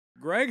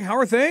Greg, how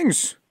are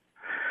things?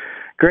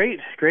 Great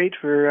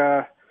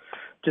for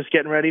just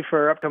getting ready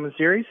for our upcoming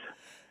series.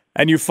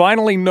 And you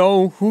finally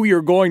know who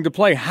you're going to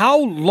play. How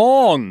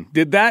long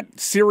did that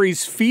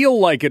series feel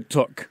like it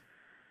took?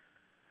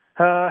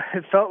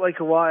 It felt like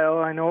a while.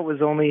 I know it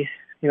was only,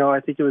 I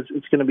think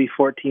it's going to be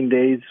 14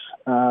 days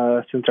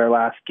since our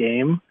last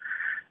game.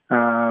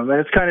 And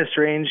it's kind of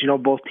strange,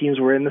 both teams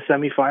were in the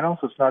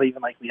semifinals, so it's not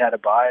even like we had a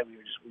bye.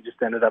 We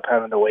just ended up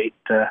having to wait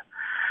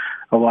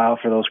a while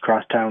for those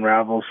crosstown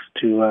rivals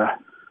to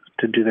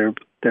do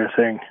their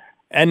thing.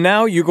 And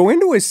now you go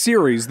into a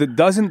series that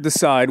doesn't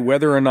decide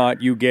whether or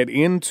not you get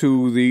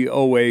into the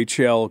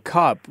OHL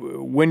Cup.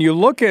 When you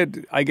look at,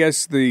 I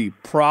guess, the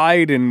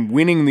pride in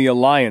winning the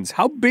Alliance,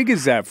 how big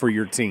is that for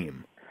your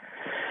team?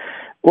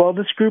 Well,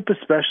 this group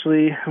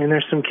especially,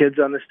 there's some kids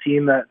on this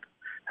team that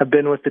have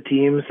been with the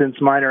team since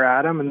Minor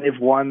Adam, and they've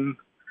won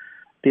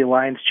the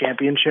Alliance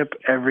Championship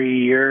every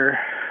year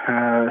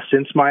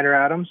since Minor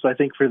Adam. So I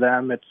think for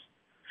them, it's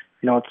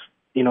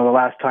the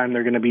last time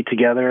they're going to be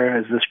together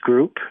as this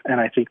group, and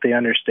I think they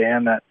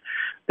understand that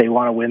they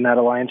want to win that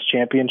Alliance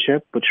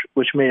Championship,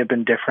 which may have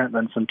been different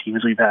than some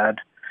teams we've had,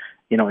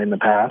 in the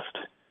past.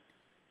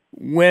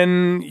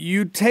 When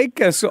you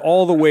take us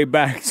all the way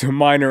back to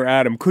Minor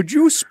Adam, could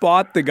you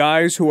spot the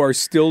guys who are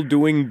still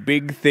doing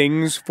big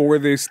things for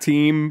this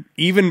team,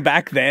 even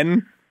back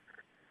then?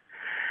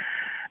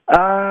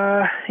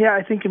 Yeah,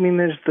 I think,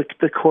 there's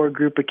the core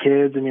group of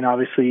kids.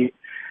 Obviously,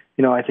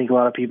 I think a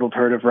lot of people have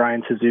heard of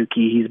Ryan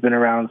Suzuki. He's been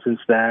around since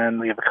then.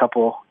 We have a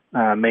couple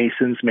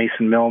Masons,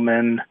 Mason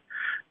Millman,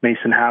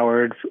 Mason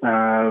Howard,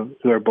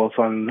 who are both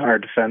on our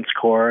defense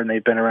core, and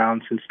they've been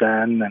around since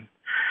then.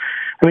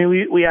 And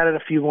we added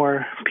a few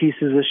more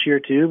pieces this year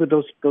too, but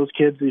those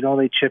kids,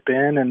 they chip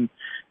in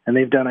and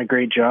they've done a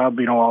great job,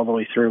 all the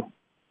way through.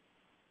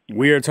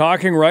 We are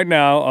talking right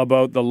now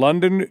about the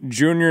London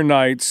Junior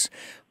Knights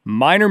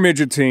minor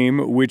midget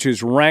team, which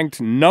is ranked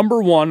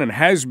number 1 and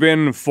has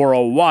been for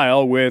a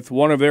while with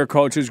one of their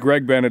coaches,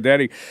 Greg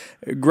Benedetti.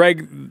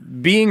 Greg,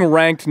 being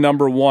ranked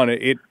number 1,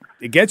 it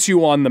gets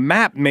you on the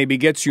map, maybe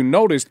gets you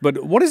noticed,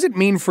 but what does it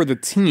mean for the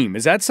team?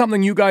 Is that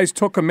something you guys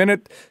took a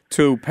minute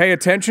to pay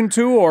attention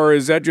to, or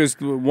is that just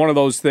one of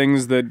those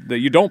things that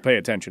you don't pay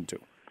attention to?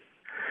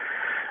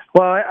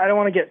 Well, I don't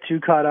want to get too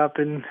caught up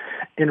in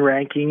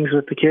rankings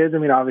with the kids.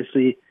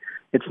 Obviously,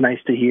 it's nice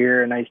to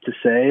hear and nice to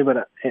say,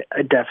 but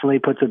it definitely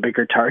puts a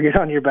bigger target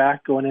on your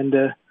back going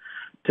into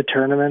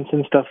tournaments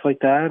and stuff like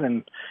that.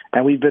 And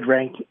we've been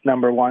ranked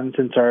number 1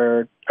 since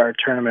our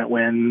tournament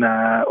win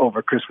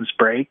over Christmas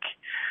break.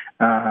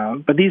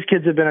 But these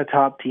kids have been a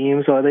top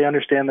team, so they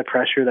understand the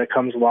pressure that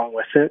comes along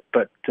with it.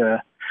 But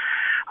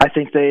I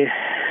think they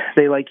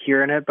like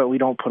hearing it, but we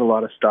don't put a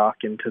lot of stock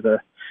into the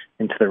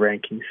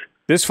rankings.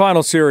 This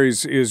final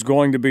series is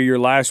going to be your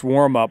last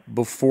warm-up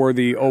before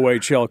the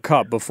OHL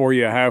Cup, before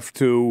you have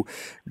to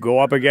go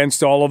up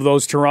against all of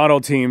those Toronto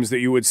teams that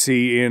you would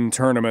see in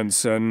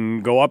tournaments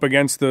and go up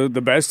against the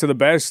best of the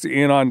best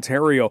in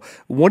Ontario.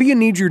 What do you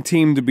need your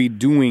team to be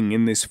doing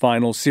in this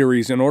final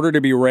series in order to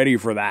be ready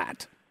for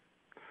that?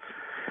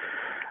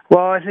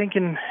 Well, I think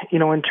in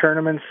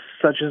tournaments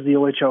such as the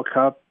OHL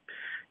Cup,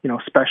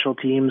 special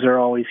teams are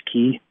always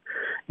key.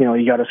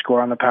 You got to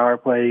score on the power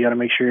play. You got to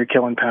make sure you're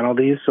killing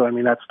penalties. So,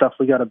 that's stuff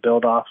we got to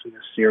build off in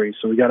this series.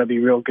 So we got to be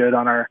real good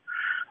on our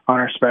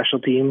special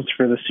teams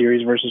for the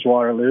series versus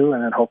Waterloo,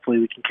 and then hopefully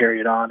we can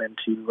carry it on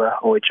into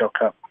OHL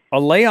Cup. A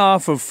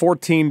layoff of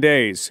 14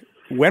 days.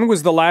 When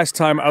was the last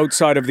time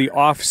outside of the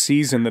off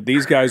season that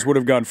these guys would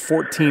have gone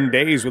 14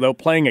 days without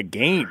playing a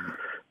game?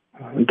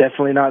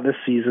 Definitely not this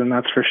season,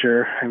 that's for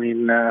sure.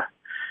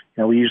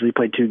 We usually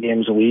play 2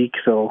 games a week,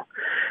 so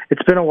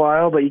it's been a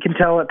while. But you can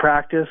tell at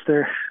practice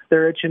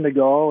they're itching to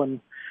go,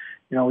 and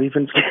we've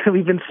been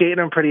skating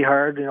them pretty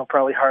hard.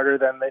 Probably harder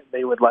than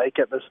they would like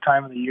at this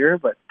time of the year.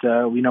 But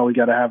we know we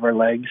got to have our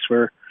legs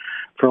for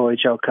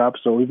OHL Cup,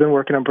 so we've been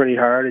working them pretty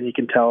hard, and you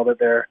can tell that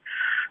they're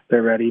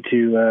ready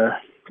to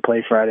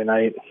play Friday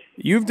night.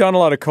 You've done a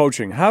lot of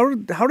coaching. How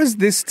does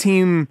this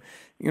team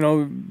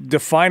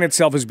define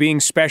itself as being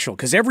special?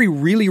 Because every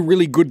really,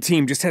 really good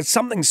team just has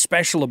something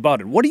special about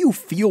it. What do you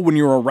feel when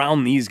you're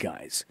around these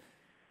guys?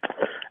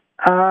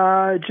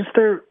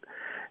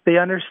 They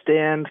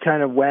understand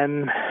kind of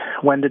when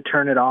to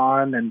turn it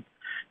on, and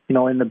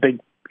in the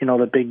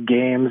big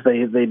games,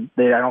 they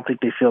I don't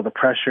think they feel the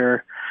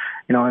pressure,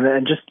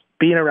 and just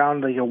being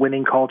around like a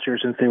winning culture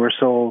since they were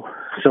so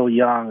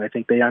young. I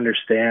think they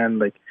understand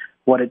like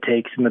what it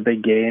takes in the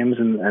big games,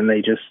 and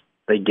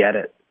they get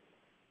it.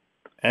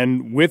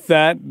 And with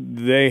that,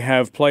 they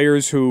have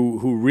players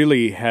who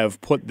really have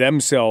put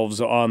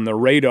themselves on the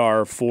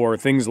radar for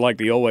things like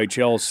the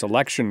OHL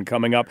selection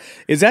coming up.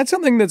 Is that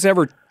something that's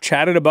ever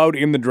chatted about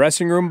in the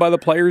dressing room by the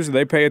players? Do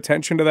they pay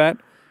attention to that?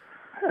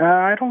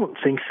 I don't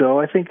think so.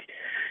 I think,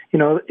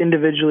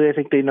 individually, I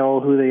think they know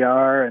who they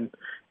are and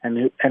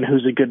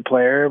who's a good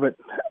player. But,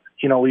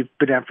 we've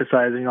been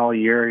emphasizing all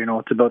year,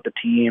 it's about the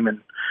team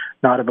and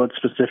not about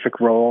specific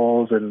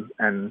roles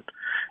and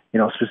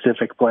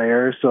specific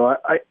players. So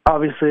I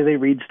obviously they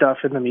read stuff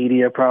in the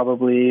media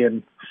probably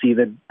and see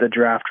the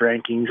draft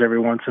rankings every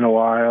once in a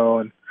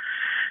while.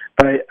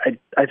 But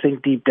I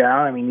think deep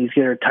down, I mean, these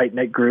kids are a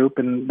tight-knit group,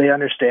 and they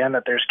understand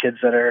that there's kids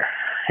that are,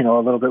 a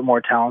little bit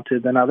more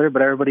talented than others,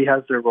 but everybody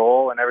has their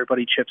role and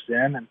everybody chips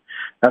in, and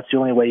that's the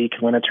only way you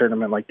can win a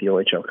tournament like the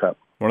OHL Cup.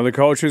 One of the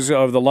coaches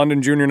of the London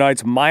Junior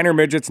Knights, Minor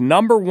Midgets,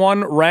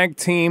 #1 ranked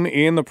team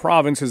in the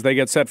province as they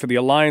get set for the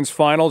Alliance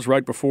Finals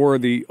right before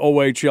the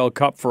OHL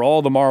Cup for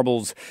all the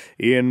marbles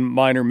in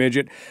Minor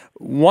Midget.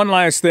 One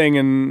last thing,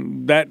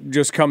 and that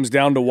just comes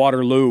down to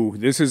Waterloo.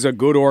 This is a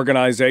good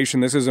organization.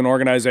 This is an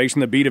organization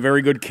that beat a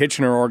very good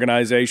Kitchener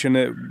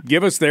organization.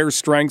 Give us their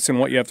strengths and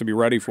what you have to be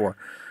ready for.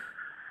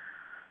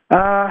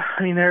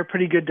 They're a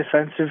pretty good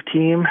defensive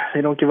team.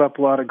 They don't give up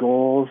a lot of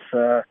goals.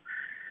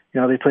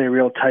 They play a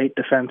real tight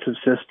defensive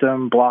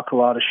system, block a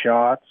lot of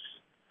shots.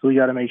 So we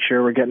got to make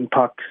sure we're getting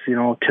pucks,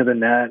 to the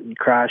net and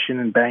crashing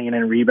and banging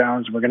in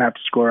rebounds. We're going to have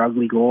to score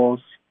ugly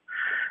goals.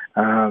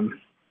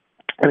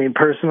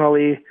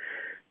 Personally,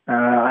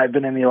 I've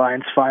been in the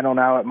Alliance Final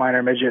now at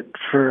Minor Midget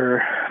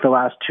for the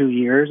last 2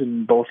 years,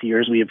 and both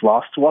years we have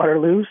lost to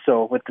Waterloo,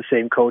 so with the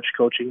same coach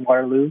coaching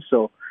Waterloo.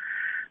 So,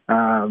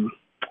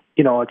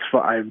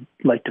 I'd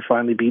like to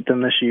finally beat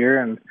them this year,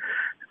 and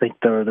I think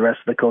the rest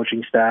of the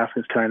coaching staff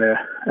is kind of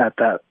at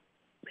that,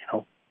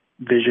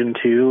 vision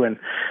too, and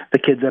the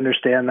kids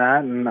understand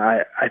that, and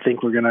I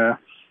think we're gonna,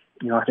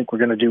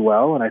 do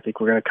well, and I think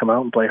we're gonna come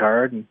out and play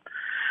hard and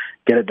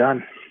get it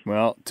done.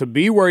 Well, to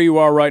be where you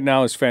are right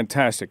now is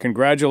fantastic.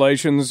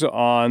 Congratulations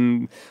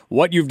on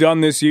what you've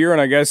done this year, and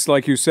I guess,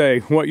 like you say,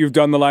 what you've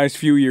done the last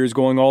few years,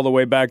 going all the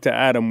way back to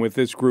Adam with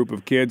this group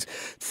of kids.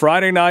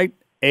 Friday night,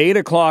 8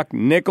 o'clock,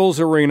 Nichols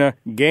Arena,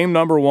 game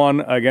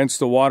 #1 against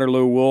the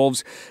Waterloo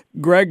Wolves.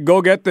 Greg,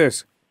 go get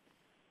this.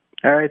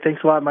 All right,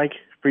 thanks a lot, Mike.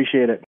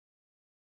 Appreciate it.